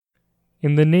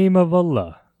In the name of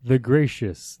Allah, the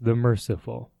Gracious, the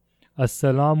Merciful.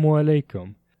 Assalamu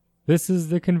alaikum. This is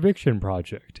The Conviction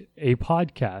Project, a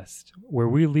podcast where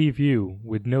we leave you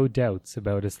with no doubts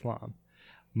about Islam.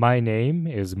 My name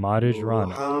is Maarij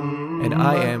Farhan. And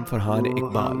I am Farhan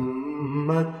Iqbal.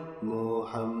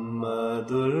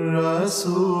 Muhammadur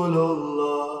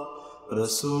Rasulullah,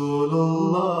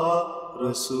 Rasulullah,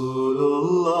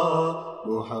 Rasulullah,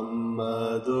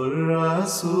 Muhammadur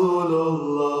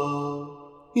Rasulullah.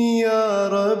 Ya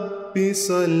Rabbi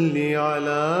salli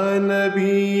ala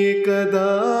nabiyyika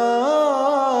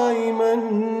daiman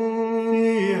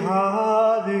fi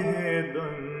hadhihi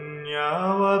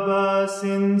dunya wa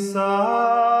basin sani.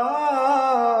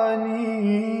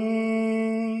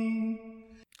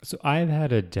 So I've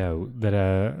had a doubt that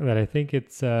I think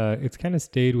it's kind of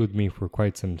stayed with me for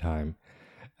quite some time.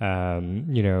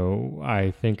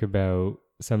 I think about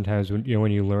sometimes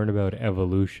when you learn about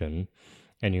evolution,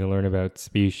 and you learn about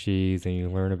species, and you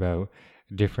learn about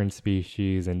different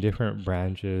species and different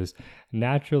branches,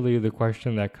 naturally the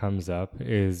question that comes up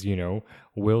is,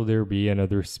 will there be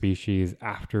another species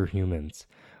after humans?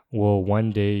 Will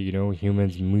one day,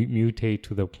 humans mutate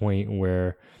to the point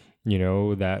where,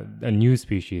 that a new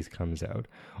species comes out?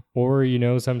 Or,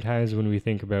 sometimes when we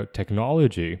think about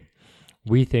technology,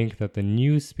 we think that the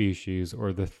new species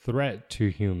or the threat to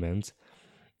humans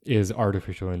is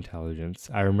artificial intelligence.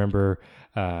 I remember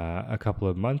a couple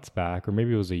of months back, or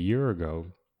maybe it was a year ago,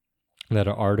 that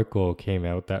an article came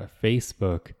out that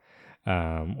Facebook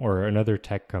or another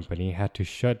tech company had to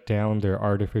shut down their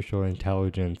artificial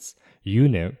intelligence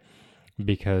unit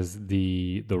because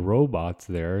the robots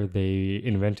there, they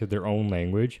invented their own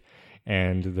language,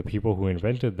 and the people who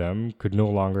invented them could no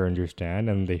longer understand,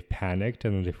 and they panicked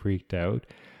and they freaked out,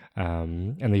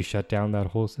 and they shut down that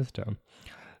whole system.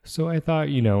 So I thought,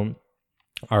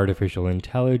 artificial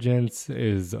intelligence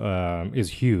is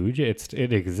huge. It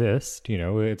exists.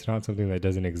 It's not something that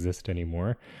doesn't exist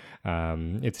anymore.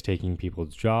 It's taking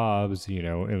people's jobs.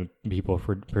 And people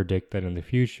predict that in the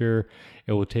future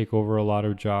it will take over a lot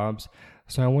of jobs.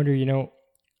 So I wonder,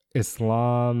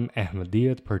 Islam,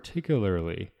 Ahmadiyyat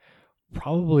particularly,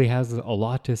 probably has a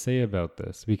lot to say about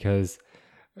this, because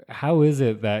how is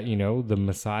it that, the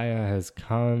Messiah has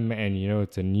come and,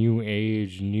 it's a new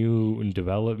age, new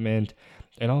development,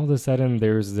 and all of a sudden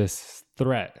there's this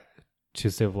threat to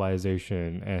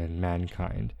civilization and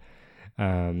mankind? So,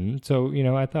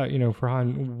 I thought,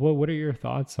 Farhan, what are your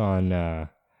thoughts on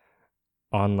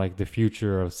like the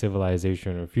future of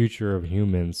civilization or future of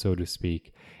humans, so to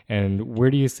speak? And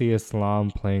where do you see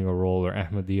Islam playing a role, or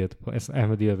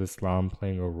Ahmadiyyat Islam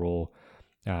playing a role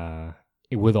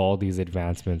with all these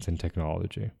advancements in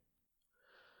technology?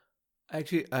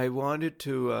 Actually, I wanted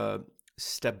to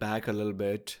step back a little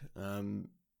bit.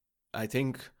 I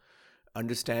think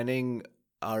understanding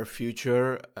our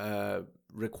future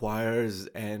requires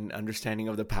an understanding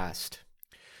of the past,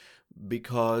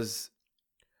 because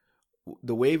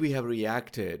the way we have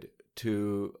reacted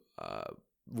to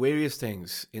various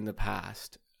things in the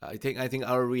past, I think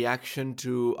our reaction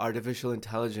to artificial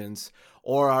intelligence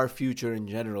or our future in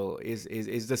general is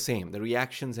the same. The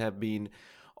reactions have been,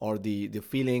 or the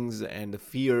feelings and the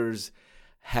fears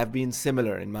have been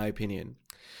similar, in my opinion.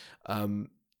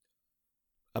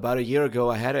 About a year ago,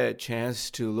 I had a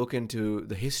chance to look into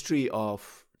the history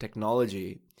of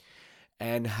technology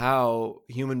and how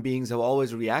human beings have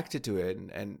always reacted to it.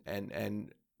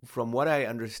 And from what I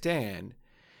understand,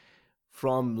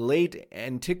 from late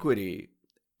antiquity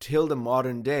till the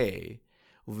modern day,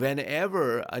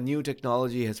 whenever a new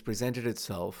technology has presented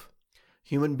itself,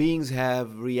 human beings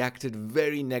have reacted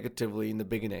very negatively in the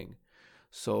beginning.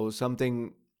 So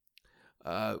something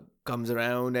comes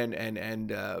around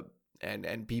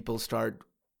and people start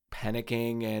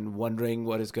panicking and wondering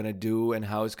what it's going to do and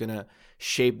how it's going to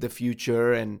shape the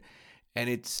future, and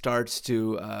it starts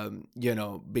to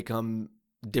become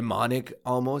demonic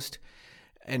almost.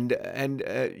 And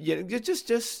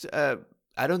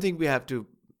I don't think we have to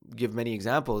give many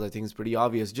examples. I think it's pretty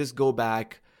obvious. Just go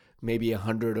back maybe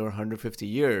 100 or 150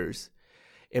 years.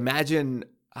 Imagine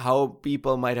how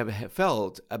people might have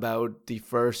felt about the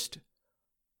first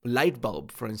light bulb,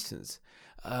 for instance.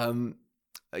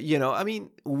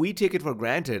 We take it for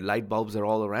granted. Light bulbs are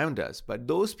all around us. But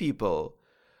those people,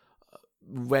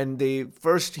 when the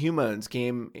first humans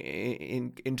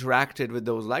interacted with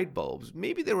those light bulbs,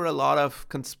 maybe there were a lot of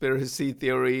conspiracy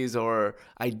theories or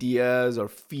ideas or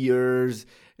fears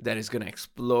that it's going to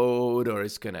explode or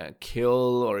it's going to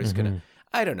kill or it's going to,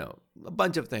 I don't know, a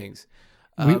bunch of things.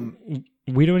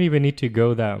 we don't even need to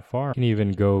go that far. We can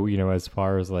even go, as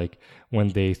far as like when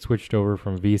they switched over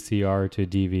from VCR to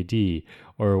DVD,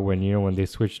 or when they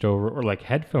switched over, or like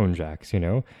headphone jacks.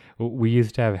 We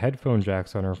used to have headphone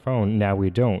jacks on our phone. Now we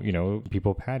don't.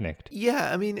 People panicked.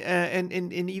 Yeah, I mean, and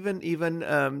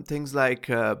even things like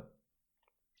I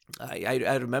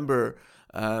remember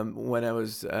when I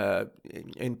was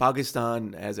in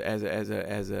Pakistan as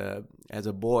a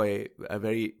boy,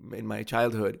 in my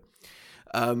childhood.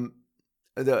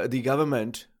 The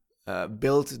government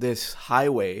built this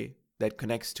highway that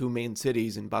connects two main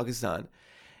cities in Pakistan,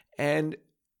 and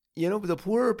the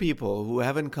poorer people who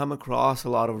haven't come across a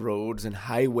lot of roads and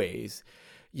highways,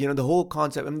 the whole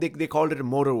concept. I mean, they called it a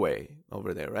motorway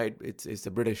over there, right? It's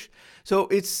the British. So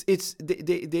it's the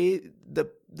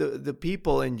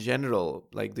people in general,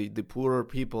 like the poorer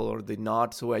people or the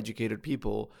not so educated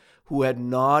people who had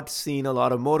not seen a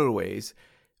lot of motorways,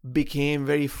 became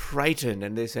very frightened,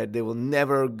 and they said they will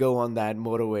never go on that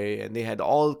motorway. And they had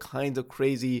all kinds of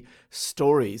crazy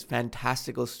stories,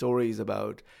 fantastical stories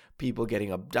about people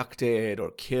getting abducted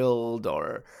or killed,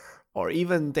 or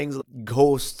even things like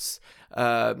ghosts,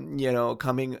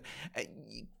 coming.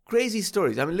 Crazy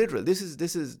stories. I mean, literally, this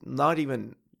is not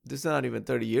even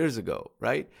 30 years ago,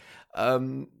 right?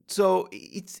 So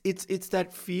it's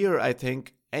that fear. I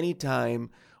think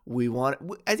anytime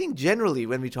I think generally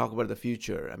when we talk about the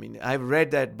future, I mean, I've read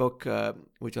that book,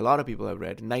 which a lot of people have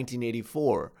read,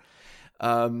 1984.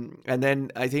 And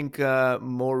then I think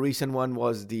more recent one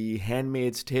was The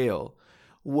Handmaid's Tale,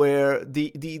 where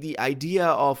the idea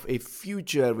of a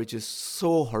future which is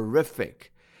so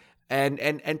horrific,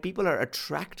 and people are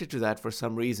attracted to that for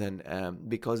some reason,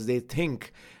 because they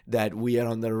think that we are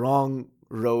on the wrong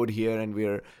road here and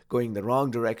we're going the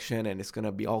wrong direction, and it's going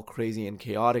to be all crazy and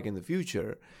chaotic in the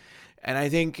future. And I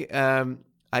think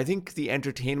the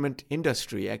entertainment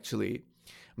industry actually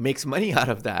makes money out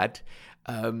of that,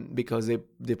 because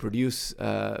they produce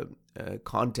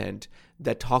content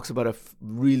that talks about a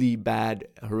really bad,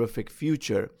 horrific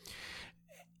future.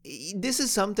 This is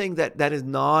something that is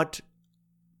not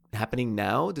happening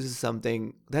now. This is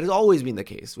something that has always been the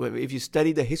case. If you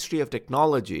study the history of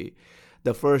technology,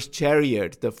 the first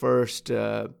chariot, the first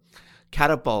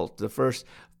catapult, the first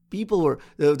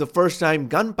the first time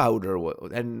gunpowder,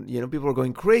 and people were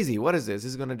going crazy. What is this?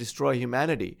 This is going to destroy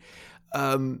humanity.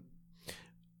 I mean,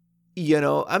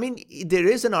 there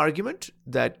is an argument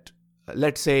that,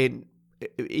 let's say,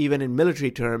 even in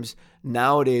military terms,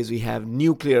 nowadays we have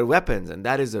nuclear weapons, and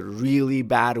that is a really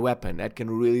bad weapon that can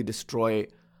really destroy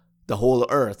the whole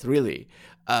earth, really.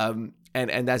 And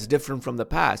that's different from the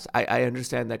past. I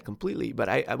understand that completely. But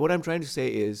what I'm trying to say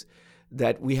is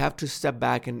that we have to step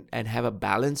back and have a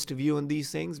balanced view on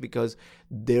these things, because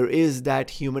there is that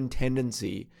human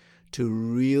tendency to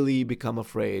really become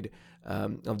afraid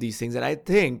of these things. And I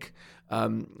think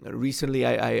recently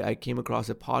I came across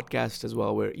a podcast as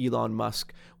well where Elon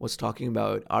Musk was talking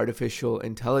about artificial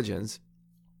intelligence,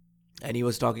 and he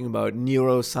was talking about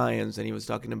neuroscience, and he was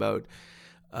talking about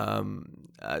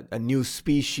a new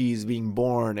species being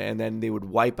born, and then they would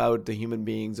wipe out the human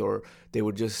beings, or they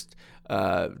would just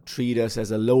treat us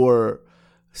as a lower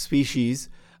species.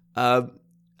 I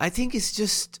think it's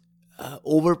just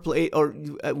overplayed, or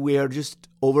we are just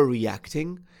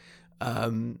overreacting.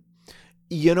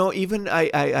 Even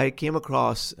I came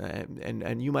across,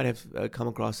 and you might have come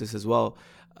across this as well,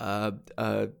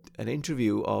 an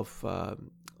interview of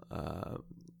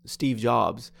Steve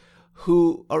Jobs,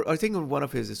 who, or I think one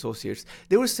of his associates,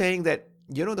 they were saying that,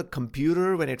 the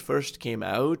computer, when it first came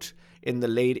out in the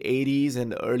late 80s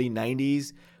and early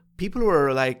 90s, people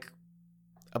were like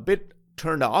a bit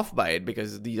turned off by it,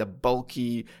 because these are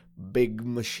bulky, big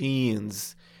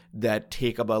machines that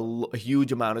take up a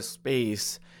huge amount of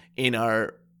space in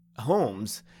our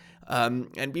homes.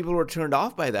 And people were turned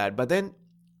off by that. But then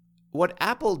what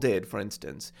Apple did, for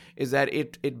instance, is that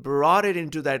it brought it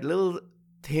into that little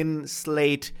thin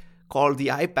slate called the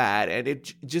iPad,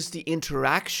 and just the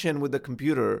interaction with the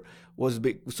computer was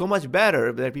so much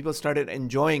better that people started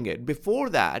enjoying it. Before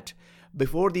that,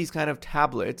 before these kind of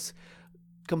tablets,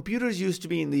 computers used to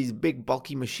be in these big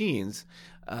bulky machines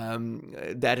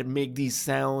that make these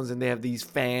sounds, and they have these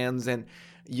fans, and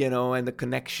and the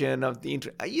connection of the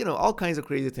all kinds of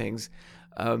crazy things.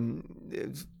 You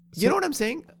know what I'm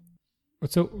saying?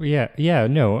 So yeah,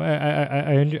 no,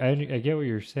 I get what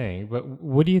you're saying, but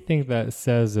what do you think that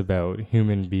says about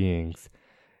human beings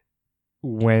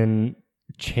when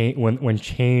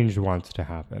change wants to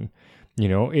happen?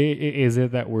 Is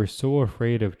it that we're so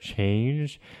afraid of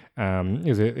change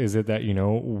Is it that,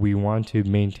 we want to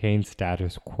maintain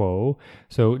status quo?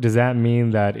 So does that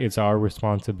mean that it's our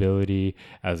responsibility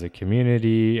as a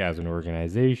community, as an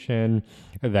organization,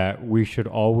 that we should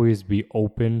always be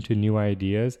open to new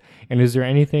ideas? And is there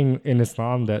anything in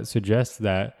Islam that suggests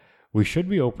that we should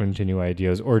be open to new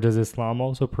ideas, or does Islam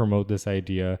also promote this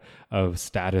idea of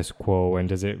status quo, and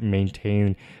does it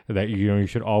maintain that you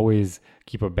should always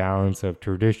keep a balance of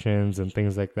traditions and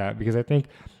things like that? Because I think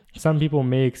some people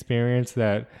may experience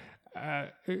that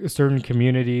certain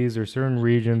communities or certain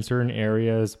regions, certain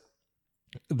areas,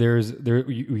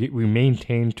 we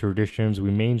maintain traditions,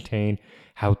 we maintain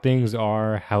how things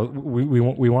are, how we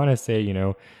want to say,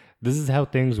 this is how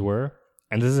things were,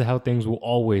 and this is how things will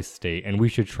always stay, and we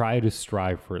should try to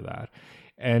strive for that.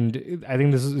 And I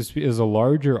think this is a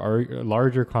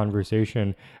larger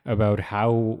conversation about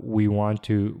how we want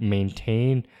to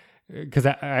maintain, because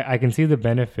I can see the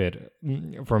benefit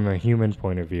from a human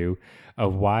point of view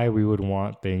of why we would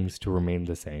want things to remain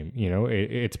the same.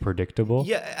 It's predictable.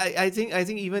 Yeah, I think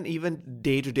even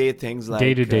day-to-day things like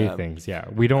things. Yeah,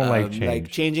 we don't like change. Like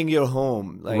changing your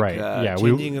home, like right. Yeah,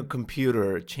 changing a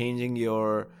computer, changing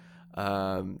your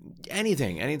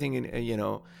anything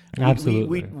in,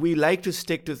 absolutely. We like to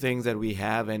stick to things that we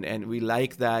have, and we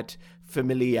like that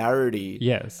familiarity.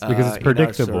 Yes, because it's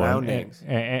predictable,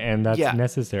 and that's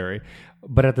necessary.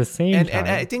 But at the same time, and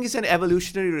I think it's an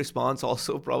evolutionary response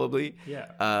also, probably.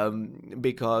 Yeah.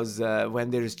 Because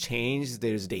when there's change,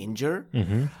 there's danger.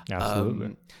 Mm-hmm.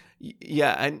 Absolutely.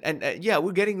 Yeah,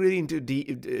 we're getting really into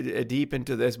deep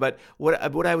into this. But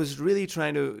what I was really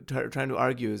trying to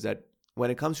argue is that when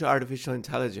it comes to artificial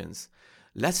intelligence,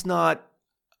 let's not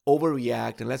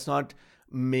overreact, and let's not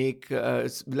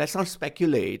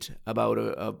speculate about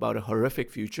a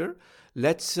horrific future.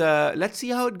 Let's see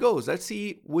how it goes. Let's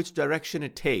see which direction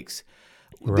it takes.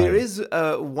 Right. There is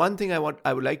one thing I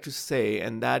would like to say,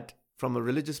 and that from a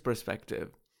religious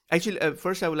perspective. Actually,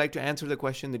 first I would like to answer the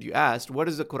question that you asked. What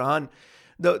is the Quran?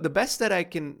 The best that I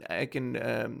can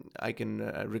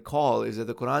recall is that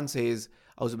the Quran says,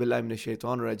 أعوذ بالله من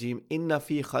الشيطان الرجيم إن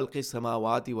في خلق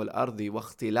السماوات والأرض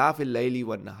واختلاف الليل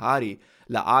والنهار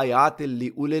لآيات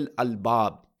لأولي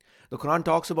الألباب. The Quran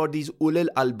talks about these ulil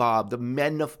albab, the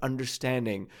men of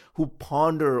understanding, who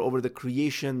ponder over the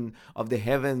creation of the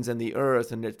heavens and the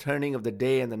earth and the turning of the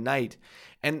day and the night.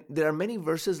 And there are many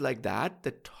verses like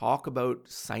that talk about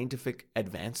scientific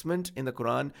advancement in the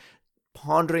Quran,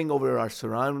 pondering over our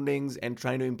surroundings and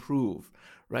trying to improve.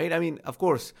 Right? I mean, of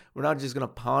course, we're not just going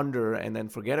to ponder and then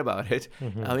forget about it.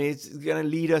 Mm-hmm. I mean, it's going to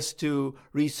lead us to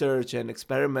research and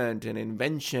experiment and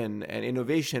invention and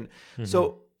innovation. Mm-hmm.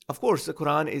 So, of course, the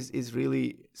Quran is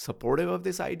really supportive of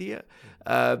this idea.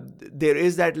 There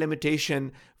is that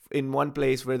limitation in one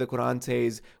place where the Quran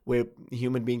says where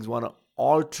human beings want to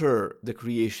alter the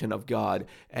creation of God,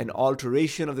 and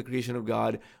alteration of the creation of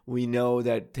God, we know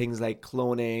that things like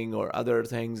cloning or other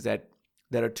things that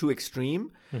are too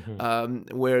extreme,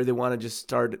 mm-hmm. Where they want to just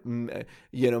start,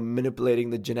 manipulating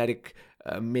the genetic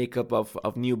makeup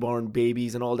of newborn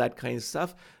babies and all that kind of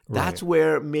stuff. Right. That's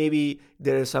where maybe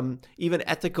there are some even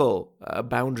ethical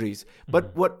boundaries.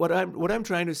 But mm-hmm. what I'm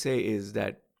trying to say is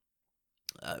that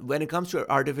when it comes to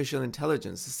artificial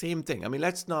intelligence, the same thing. I mean,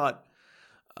 let's not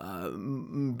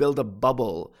build a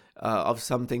bubble of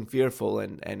something fearful,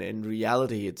 and in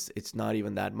reality it's not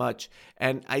even that much.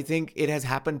 And I think it has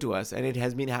happened to us, and it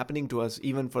has been happening to us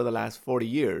even for the last 40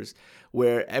 years,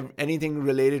 where anything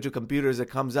related to computers that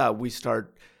comes up, we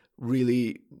start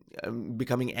really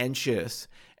becoming anxious,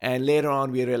 and later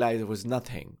on we realize it was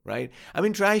nothing, right? I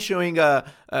mean, try showing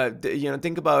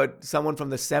think about someone from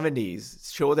the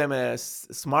 70s, show them a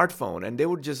smartphone, and they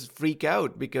would just freak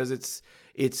out because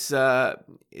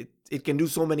it can do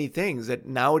so many things that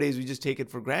nowadays we just take it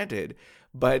for granted.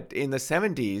 But in the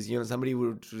 70s, somebody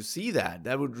would see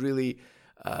that would really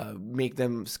make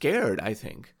them scared, I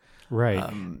think. Right.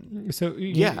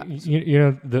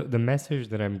 The message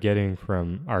that I'm getting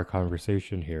from our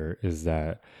conversation here is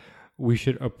that we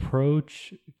should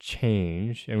approach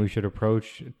change, and we should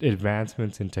approach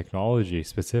advancements in technology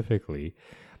specifically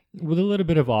with a little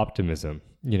bit of optimism,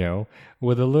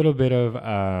 with a little bit of,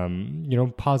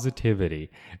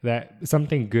 positivity, that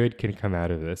something good can come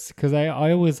out of this. Because I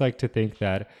always like to think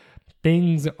that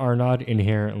things are not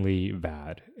inherently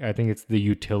bad. I think it's the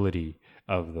utility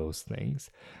of those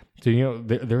things. So,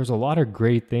 there's a lot of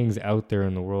great things out there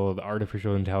in the world.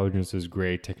 Artificial intelligence is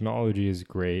great. Technology is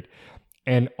great.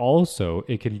 And also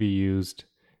it can be used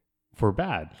for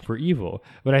bad, for evil.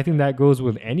 But I think that goes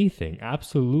with anything,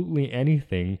 absolutely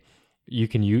anything you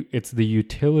can use. It's the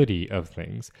utility of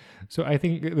things. So I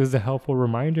think this is a helpful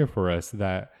reminder for us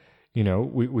that,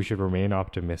 we should remain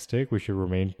optimistic, we should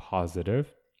remain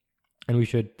positive, and we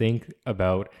should think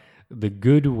about the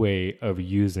good way of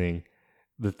using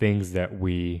the things that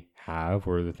we have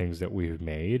or the things that we've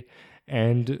made,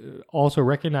 and also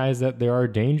recognize that there are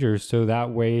dangers, so that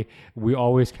way we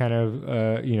always kind of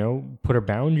put a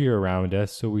boundary around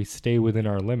us, so we stay within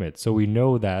our limits, so we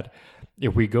know that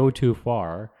if we go too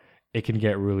far it can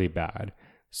get really bad.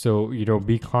 So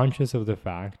be conscious of the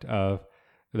fact of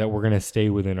that we're going to stay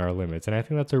within our limits, and I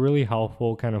think that's a really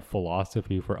helpful kind of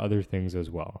philosophy for other things as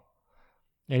well.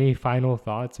 Any final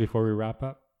thoughts before we wrap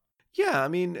up? Yeah, I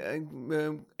mean,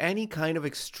 any kind of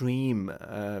extreme,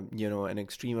 an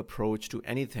extreme approach to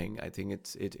anything, I think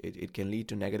it can lead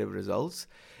to negative results.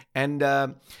 And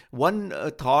one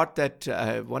thought that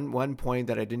one point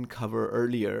that I didn't cover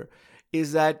earlier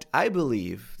is that I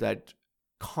believe that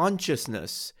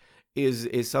consciousness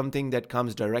is something that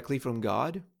comes directly from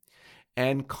God,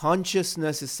 and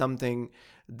consciousness is something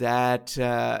that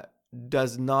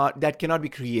cannot be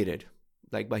created,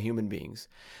 like by human beings.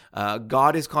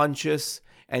 God is conscious,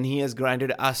 and He has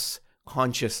granted us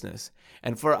consciousness.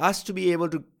 And for us to be able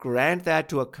to grant that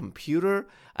to a computer,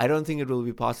 I don't think it will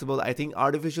be possible. I think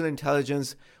artificial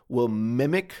intelligence will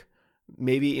mimic,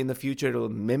 maybe in the future it will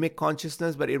mimic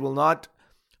consciousness, but it will not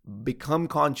become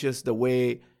conscious the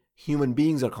way human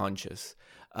beings are conscious.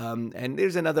 And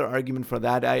there's another argument for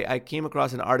that. I came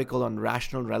across an article on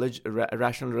rational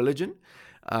religion.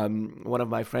 One of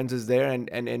my friends is there,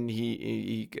 and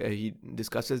he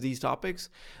discusses these topics.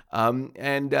 I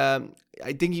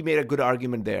think he made a good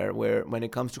argument there, where when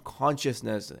it comes to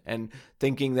consciousness and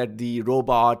thinking that the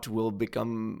robot will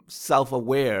become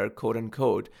self-aware, quote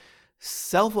unquote,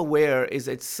 self-aware is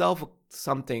itself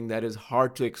something that is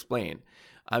hard to explain.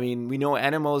 I mean, we know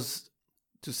animals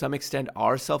to some extent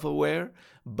are self-aware,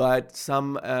 but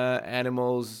some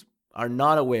animals are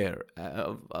not aware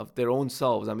of their own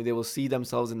selves. I mean, they will see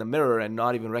themselves in the mirror and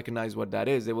not even recognize what that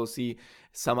is. They will see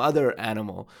some other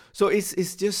animal. So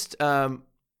it's just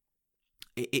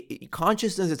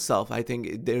consciousness itself. I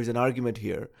think there's an argument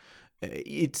here.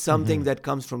 It's something that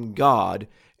comes from God,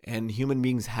 and human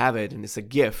beings have it, and it's a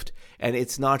gift, and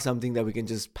it's not something that we can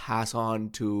just pass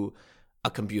on to a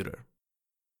computer.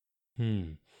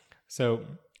 So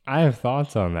I have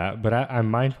thoughts on that, but I'm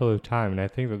mindful of time, and I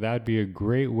think that that'd be a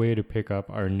great way to pick up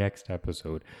our next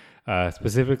episode,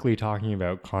 specifically talking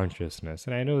about consciousness.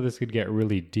 And I know this could get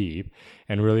really deep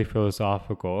and really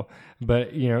philosophical, but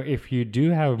if you do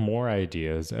have more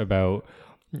ideas about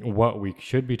what we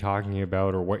should be talking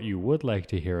about or what you would like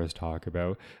to hear us talk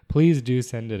about, please do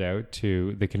send it out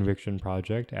to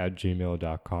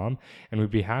theconvictionproject@gmail.com, and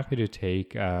we'd be happy to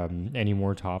take any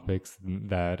more topics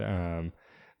that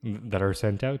are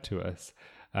sent out to us.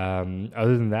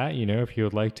 Other than that, if you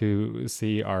would like to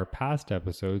see our past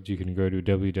episodes, you can go to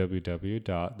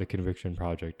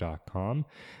www.theconvictionproject.com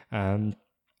and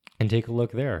take a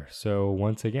look there. So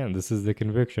once again, this is The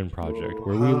Conviction Project,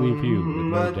 where we leave you with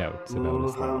no doubts about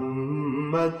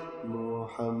Islam.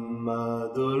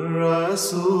 Muhammadur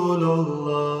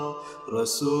Rasulullah,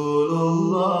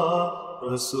 Rasulullah,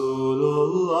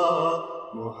 Rasulullah,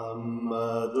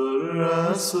 Muhammadur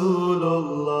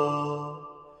Rasulullah.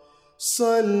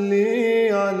 Salli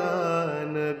ala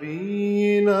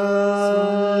nabiyyina,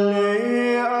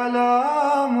 Salli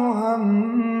ala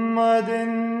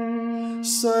Muhammadin,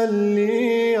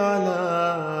 Salli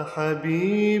ala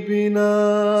habibina,